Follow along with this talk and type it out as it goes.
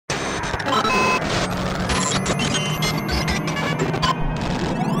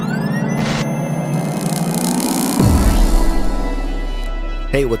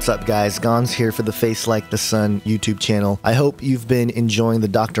Hey, what's up guys? Gonz here for the Face Like the Sun YouTube channel. I hope you've been enjoying the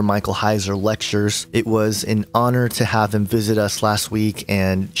Dr. Michael Heiser lectures. It was an honor to have him visit us last week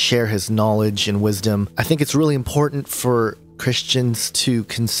and share his knowledge and wisdom. I think it's really important for Christians to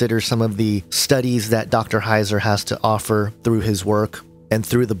consider some of the studies that Dr. Heiser has to offer through his work and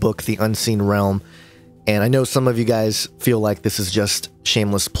through the book, The Unseen Realm. And I know some of you guys feel like this is just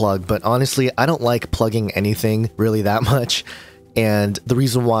shameless plug, but honestly, I don't like plugging anything really that much. And the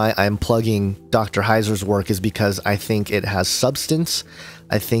reason why I'm plugging Dr. Heiser's work is because I think it has substance.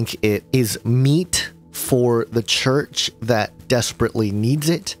 I think it is meat for the church that desperately needs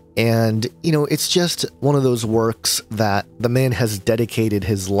it. And, you know, it's just one of those works that the man has dedicated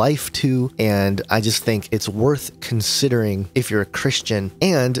his life to. And I just think it's worth considering if you're a Christian.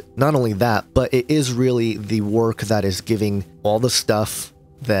 And not only that, but it is really the work that is giving all the stuff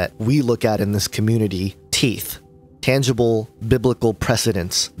that we look at in this community teeth. Tangible biblical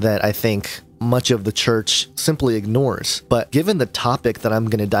precedents that I think much of the church simply ignores. But given the topic that I'm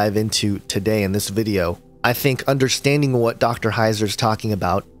going to dive into today in this video, I think understanding what Dr. Heiser is talking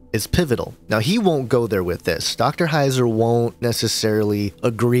about is pivotal. Now, he won't go there with this. Dr. Heiser won't necessarily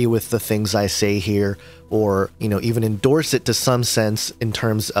agree with the things I say here or, you know, even endorse it to some sense in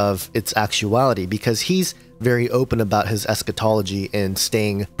terms of its actuality, because he's very open about his eschatology and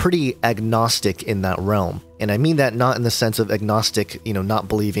staying pretty agnostic in that realm. And I mean that not in the sense of agnostic, you know, not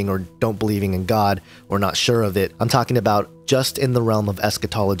believing or don't believing in God or not sure of it. I'm talking about just in the realm of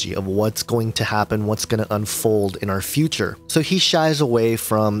eschatology, of what's going to happen, what's going to unfold in our future. So he shies away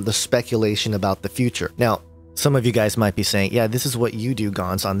from the speculation about the future. Now, some of you guys might be saying, yeah, this is what you do,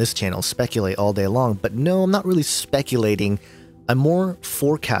 Gonz, on this channel, speculate all day long. But no, I'm not really speculating. I'm more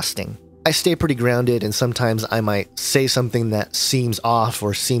forecasting. I stay pretty grounded, and sometimes I might say something that seems off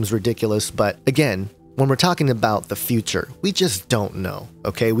or seems ridiculous. But again, when we're talking about the future, we just don't know,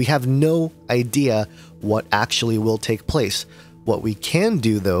 okay? We have no idea what actually will take place. What we can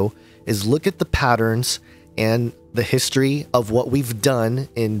do, though, is look at the patterns and the history of what we've done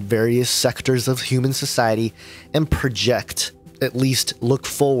in various sectors of human society and project, at least look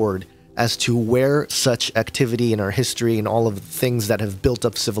forward as to where such activity in our history and all of the things that have built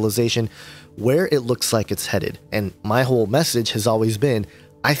up civilization, where it looks like it's headed. And my whole message has always been,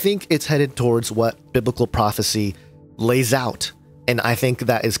 I think it's headed towards what biblical prophecy lays out. And I think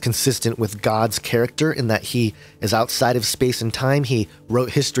that is consistent with God's character in that he is outside of space and time. He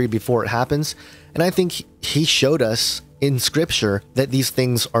wrote history before it happens. And I think he showed us in scripture that these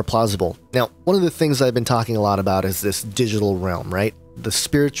things are plausible. Now, one of the things I've been talking a lot about is this digital realm, right? The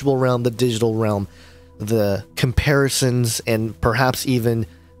spiritual realm, the digital realm, the comparisons, and perhaps even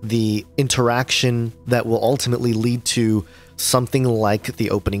the interaction that will ultimately lead to something like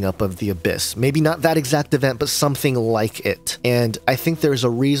the opening up of the abyss. Maybe not that exact event, but something like it. And I think there's a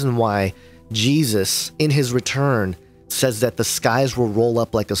reason why Jesus, in his return, says that the skies will roll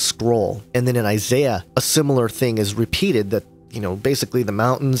up like a scroll. And then in Isaiah, a similar thing is repeated, that, you know, basically the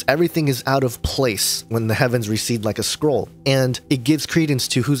mountains, everything is out of place when the heavens recede like a scroll. And it gives credence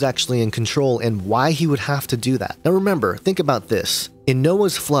to who's actually in control and why he would have to do that. Now remember, think about this. In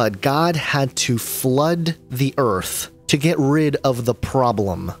Noah's flood, God had to flood the earth to get rid of the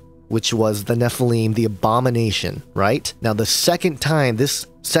problem, which was the Nephilim, the abomination, right? Now, the second time, this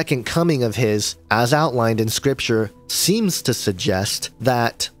second coming of his, as outlined in scripture, seems to suggest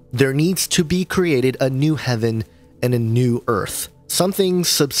that there needs to be created a new heaven and a new earth. Something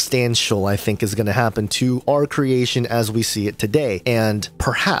substantial, I think, is going to happen to our creation as we see it today. And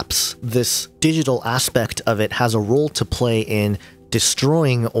perhaps this digital aspect of it has a role to play in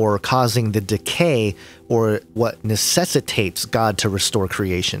destroying or causing the decay or what necessitates God to restore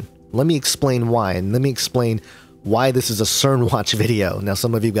creation. Let me explain why, and let me explain why this is a CERN watch video. Now,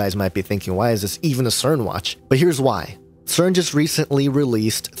 some of you guys might be thinking, why is this even a CERN watch? But here's why. CERN just recently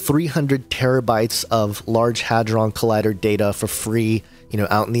released 300 terabytes of Large Hadron Collider data for free, you know,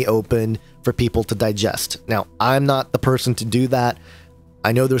 out in the open for people to digest. Now, I'm not the person to do that.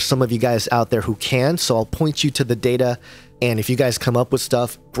 I know there's some of you guys out there who can, so I'll point you to the data. And if you guys come up with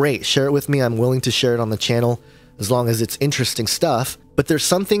stuff, great, share it with me. I'm willing to share it on the channel as long as it's interesting stuff. But there's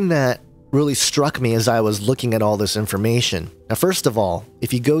something that really struck me as I was looking at all this information. Now, first of all,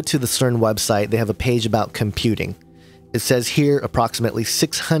 if you go to the CERN website, they have a page about computing. It says here approximately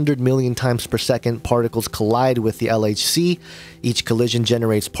 600 million times per second particles collide with the LHC. Each collision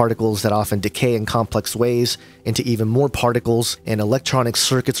generates particles that often decay in complex ways into even more particles, and electronic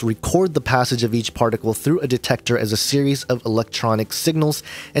circuits record the passage of each particle through a detector as a series of electronic signals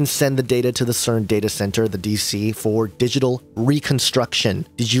and send the data to the CERN data center, the DC, for digital reconstruction.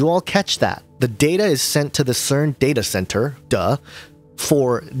 Did you all catch that? The data is sent to the CERN data center, duh,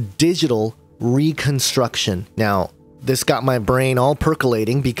 for digital reconstruction. Now, this got my brain all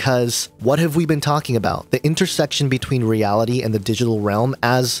percolating because what have we been talking about? The intersection between reality and the digital realm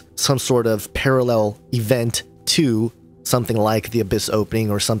as some sort of parallel event to something like the abyss opening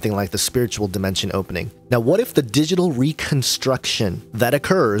or something like the spiritual dimension opening. Now, what if the digital reconstruction that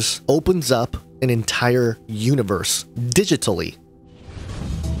occurs opens up an entire universe digitally?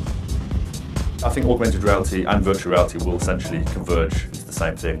 I think augmented reality and virtual reality will essentially converge into the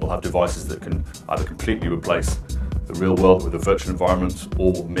same thing. We'll have devices that can either completely replace the real world with a virtual environment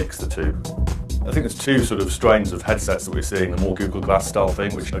or mix the two. I think there's two sort of strains of headsets that we're seeing, the more Google Glass style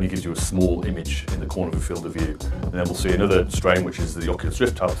thing, which only gives you a small image in the corner of a field of view. And then we'll see another strain, which is the Oculus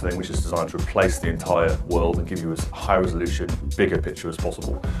Rift type thing, which is designed to replace the entire world and give you as high resolution, bigger picture as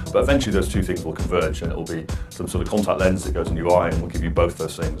possible. But eventually those two things will converge and it'll be some sort of contact lens that goes in your eye and will give you both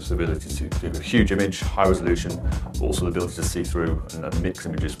those things, the ability to give a huge image, high resolution, but also the ability to see through and mix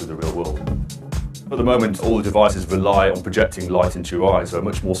images with the real world. At the moment, all the devices rely on projecting light into your eye, so a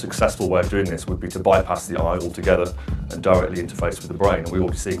much more successful way of doing this would be to bypass the eye altogether and directly interface with the brain. And we're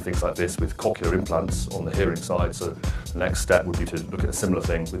already seeing things like this with cochlear implants on the hearing side, so the next step would be to look at a similar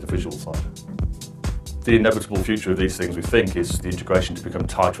thing with the visual side. The inevitable future of these things, we think, is the integration to become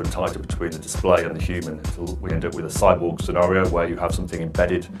tighter and tighter between the display and the human until we end up with a cyborg scenario where you have something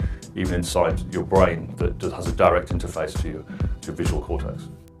embedded even inside your brain that has a direct interface to your visual cortex.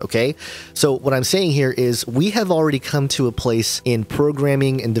 Okay, so what I'm saying here is we have already come to a place in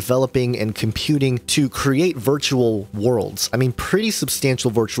programming and developing and computing to create virtual worlds. I mean, pretty substantial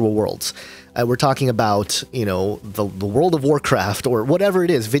virtual worlds. We're talking about, you know, the World of Warcraft or whatever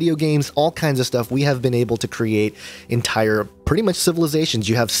it is, video games, all kinds of stuff. We have been able to create entire, pretty much civilizations.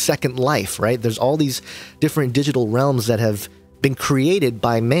 You have Second Life, right? There's all these different digital realms that have been created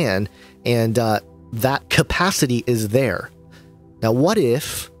by man, and that capacity is there. Now, what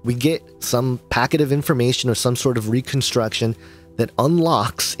if we get some packet of information or some sort of reconstruction that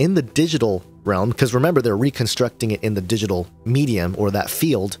unlocks in the digital realm? Because remember, they're reconstructing it in the digital medium or that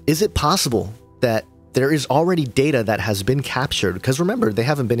field. Is it possible that there is already data that has been captured? Because remember, they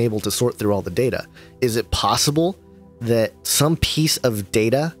haven't been able to sort through all the data. Is it possible that some piece of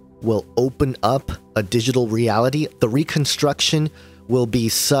data will open up a digital reality? The reconstruction will be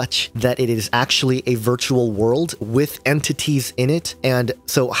such that it is actually a virtual world with entities in it. And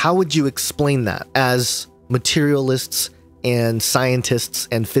so how would you explain that as materialists and scientists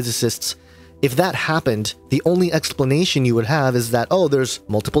and physicists? If that happened, the only explanation you would have is that, oh, there's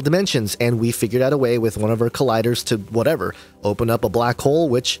multiple dimensions and we figured out a way with one of our colliders to whatever, open up a black hole,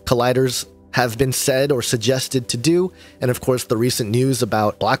 which colliders have been said or suggested to do. And of course, the recent news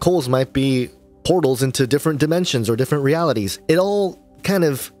about black holes might be portals into different dimensions or different realities. It all kind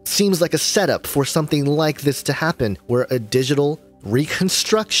of seems like a setup for something like this to happen, where a digital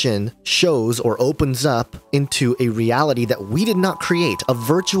reconstruction shows or opens up into a reality that we did not create, a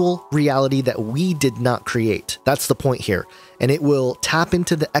virtual reality that we did not create. That's the point here. And it will tap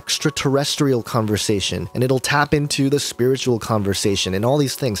into the extraterrestrial conversation, and it'll tap into the spiritual conversation and all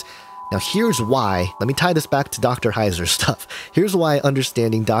these things. Now, here's why, let me tie this back to Dr. Heiser's stuff. Here's why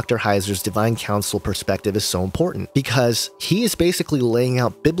understanding Dr. Heiser's divine counsel perspective is so important, because he is basically laying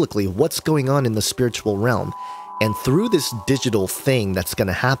out biblically what's going on in the spiritual realm. And through this digital thing that's going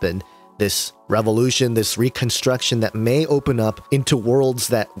to happen, this revolution, this reconstruction that may open up into worlds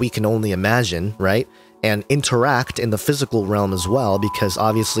that we can only imagine, right? And interact in the physical realm as well, because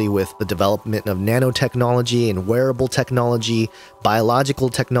obviously with the development of nanotechnology and wearable technology, biological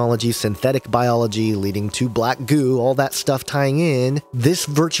technology, synthetic biology leading to black goo, all that stuff tying in, this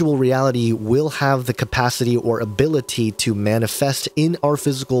virtual reality will have the capacity or ability to manifest in our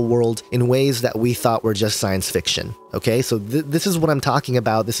physical world in ways that we thought were just science fiction. Okay, so this is what I'm talking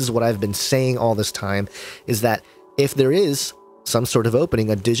about. This is what I've been saying all this time, is that if there is some sort of opening,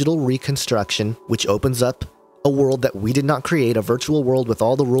 a digital reconstruction, which opens up a world that we did not create, a virtual world with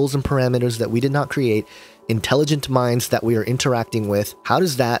all the rules and parameters that we did not create, intelligent minds that we are interacting with, how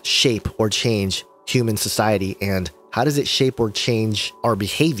does that shape or change human society? And how does it shape or change our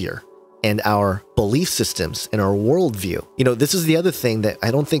behavior and our belief systems and our worldview? You know, this is the other thing that I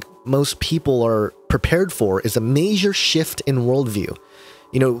don't think most people are prepared for, is a major shift in worldview.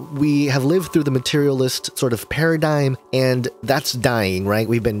 You know, we have lived through the materialist sort of paradigm, and that's dying, right?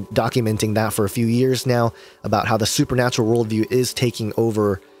 We've been documenting that for a few years now, about how the supernatural worldview is taking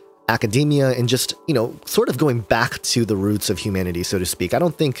over academia and just, you know, sort of going back to the roots of humanity, so to speak. I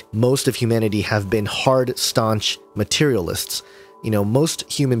don't think most of humanity have been hard, staunch materialists. You know,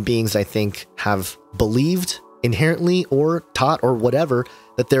 most human beings, I think, have believed inherently or taught or whatever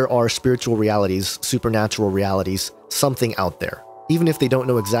that there are spiritual realities, supernatural realities, something out there. even if they don't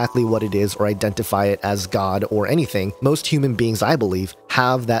know exactly what it is or identify it as God or anything, most human beings, I believe,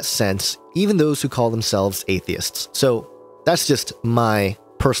 have that sense, even those who call themselves atheists. So that's just my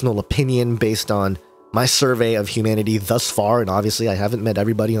personal opinion based on my survey of humanity thus far, and obviously I haven't met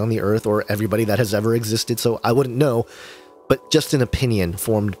everybody on the earth or everybody that has ever existed, so I wouldn't know, but just an opinion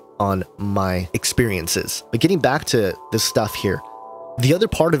formed on my experiences. But getting back to this stuff here, the other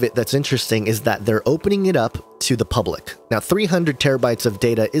part of it that's interesting is that they're opening it up to the public. Now, 300 terabytes of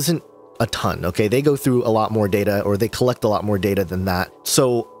data isn't a ton, okay? They go through a lot more data, or they collect a lot more data than that.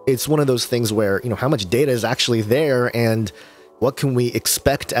 So it's one of those things where, how much data is actually there, and what can we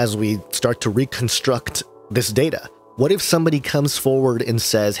expect as we start to reconstruct this data? What if somebody comes forward and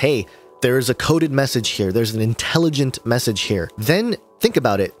says, hey, there's a coded message here, there's an intelligent message here? Then think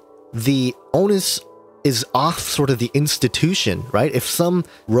about it. The onus is off sort of the institution, right? If some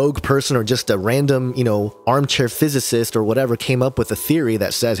rogue person or just a random, armchair physicist or whatever came up with a theory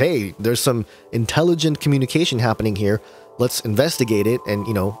that says, hey, there's some intelligent communication happening here, let's investigate it. And,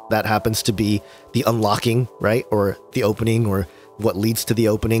 that happens to be the unlocking, right? Or the opening, or what leads to the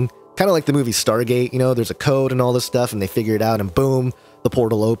opening. Kind of like the movie Stargate, there's a code and all this stuff, and they figure it out, and boom, the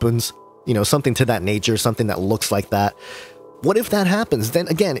portal opens, something to that nature, something that looks like that. What if that happens? Then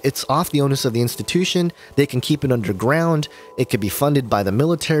again, it's off the onus of the institution. They can keep it underground. It could be funded by the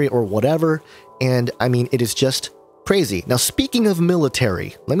military or whatever. And I mean, it is just crazy. Now, speaking of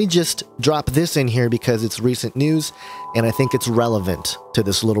military, let me just drop this in here because it's recent news and I think it's relevant to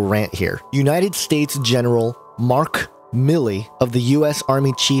this little rant here. United States General Mark Milley of the U.S.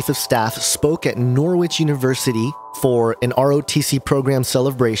 Army Chief of Staff spoke at Norwich University for an ROTC program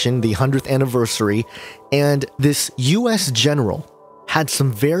celebration, the 100th anniversary, and this U.S. general had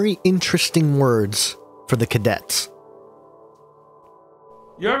some very interesting words for the cadets.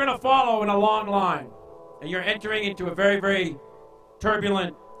 You're going to follow in a long line, and you're entering into a very, very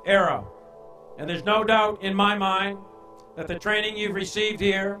turbulent era. And there's no doubt in my mind that the training you've received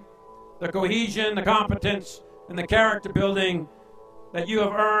here, the cohesion, the competence, and the character building that you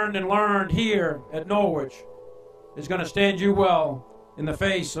have earned and learned here at Norwich is going to stand you well in the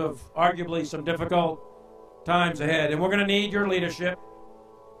face of arguably some difficult times ahead. And we're going to need your leadership,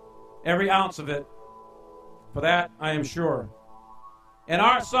 every ounce of it. For that, I am sure. And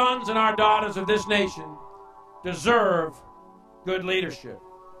our sons and our daughters of this nation deserve good leadership.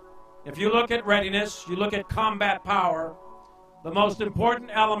 If you look at readiness, you look at combat power, the most important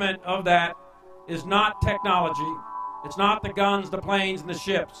element of that is not technology. It's not the guns, the planes, and the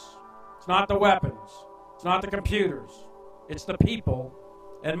ships. It's not the weapons. It's not the computers. It's the people.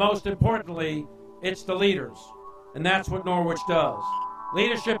 And most importantly, it's the leaders. And that's what Norwich does.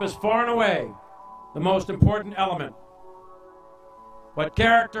 Leadership is far and away the most important element. But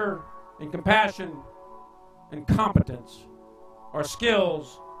character and compassion and competence are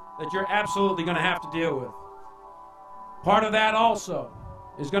skills that you're absolutely going to have to deal with. Part of that also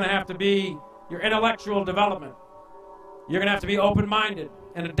is going to have to be your intellectual development. You're going to have to be open-minded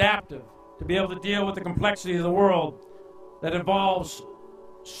and adaptive to be able to deal with the complexity of the world that involves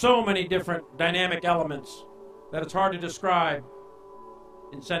so many different dynamic elements that it's hard to describe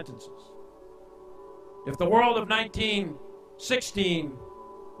in sentences. If the world of 1916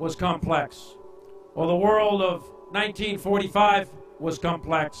 was complex, or the world of 1945 was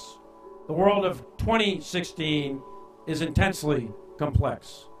complex, the world of 2016 is intensely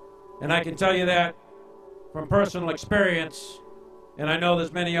complex. And I can tell you that from personal experience, and I know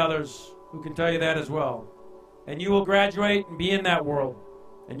there's many others who can tell you that as well. And you will graduate and be in that world,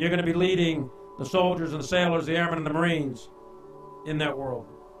 and you're going to be leading the soldiers and the sailors, the airmen and the Marines in that world.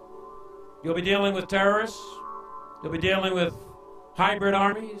 You'll be dealing with terrorists, you'll be dealing with hybrid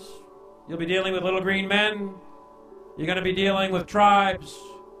armies, you'll be dealing with little green men, you're going to be dealing with tribes,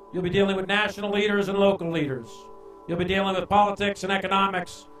 you'll be dealing with national leaders and local leaders, you'll be dealing with politics and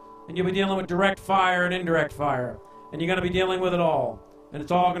economics, and you'll be dealing with direct fire and indirect fire. And you're going to be dealing with it all. And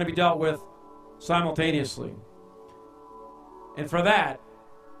it's all going to be dealt with simultaneously. And for that,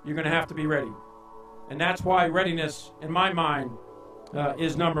 you're going to have to be ready. And that's why readiness, in my mind,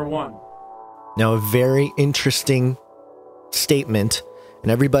 is number one. Now, a very interesting statement,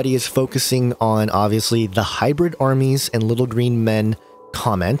 and everybody is focusing on, obviously, the hybrid armies and little green men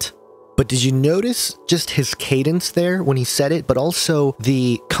comment. But did you notice just his cadence there when he said it, but also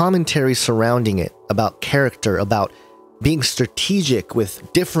the commentary surrounding it about character, about being strategic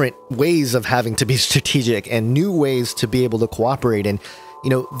with different ways of having to be strategic and new ways to be able to cooperate? And,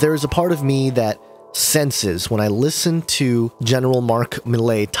 there's a part of me that senses when I listen to General Mark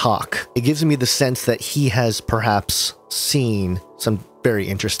Milley talk, it gives me the sense that he has perhaps seen some very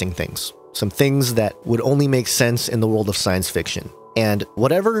interesting things. Some things that would only make sense in the world of science fiction. And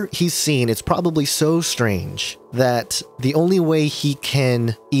whatever he's seen, it's probably so strange that the only way he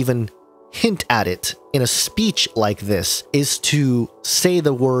can even hint at it in a speech like this is to say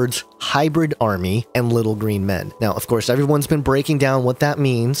the words hybrid army and little green men. Now, of course, everyone's been breaking down what that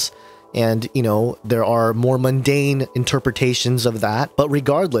means. And, you know, there are more mundane interpretations of that. But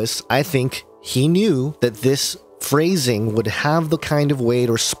regardless, I think he knew that this phrasing would have the kind of weight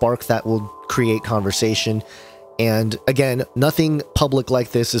or spark that will create conversation. And again, nothing public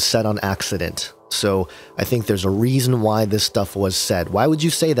like this is said on accident. So I think there's a reason why this stuff was said. Why would you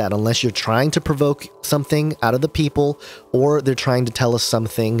say that unless you're trying to provoke something out of the people, or they're trying to tell us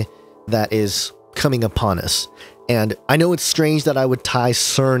something that is coming upon us? And I know it's strange that I would tie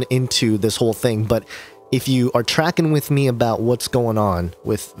CERN into this whole thing, but if you are tracking with me about what's going on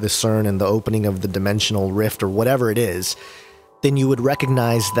with the CERN and the opening of the dimensional rift or whatever it is, then you would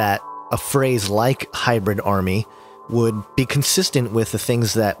recognize that a phrase like hybrid army would be consistent with the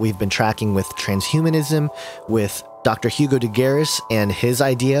things that we've been tracking with transhumanism, with Dr. Hugo de Garis and his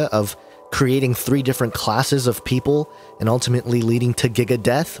idea of creating 3 different classes of people and ultimately leading to giga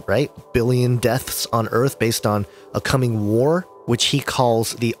death, right? Billion deaths on Earth based on a coming war, which he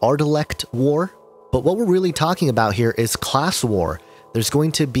calls the Ardelect War. But what we're really talking about here is class war. There's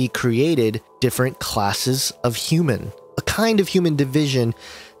going to be created different classes of human, a kind of human division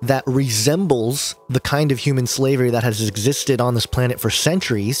that resembles the kind of human slavery that has existed on this planet for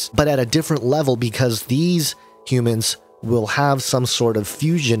centuries, but at a different level, because these humans will have some sort of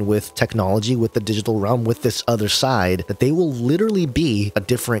fusion with technology, with the digital realm, with this other side, that they will literally be a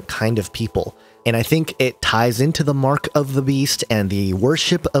different kind of people. And I think it ties into the mark of the beast and the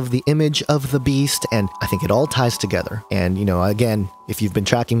worship of the image of the beast, and I think it all ties together. And, you know, again, if you've been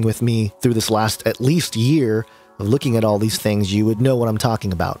tracking with me through this last at least year of looking at all these things, you would know what I'm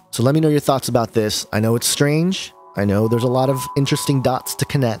talking about. So let me know your thoughts about this. I know it's strange. I know there's a lot of interesting dots to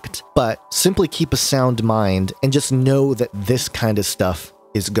connect, but simply keep a sound mind and just know that this kind of stuff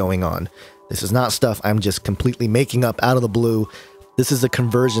is going on. This is not stuff I'm just completely making up out of the blue. This is a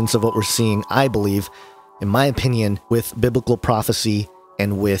convergence of what we're seeing, I believe, in my opinion, with biblical prophecy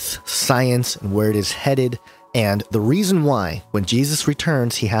and with science and where it is headed, and the reason why, when Jesus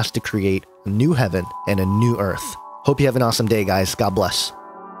returns, he has to create a new heaven and a new earth. Hope you have an awesome day, guys. God bless.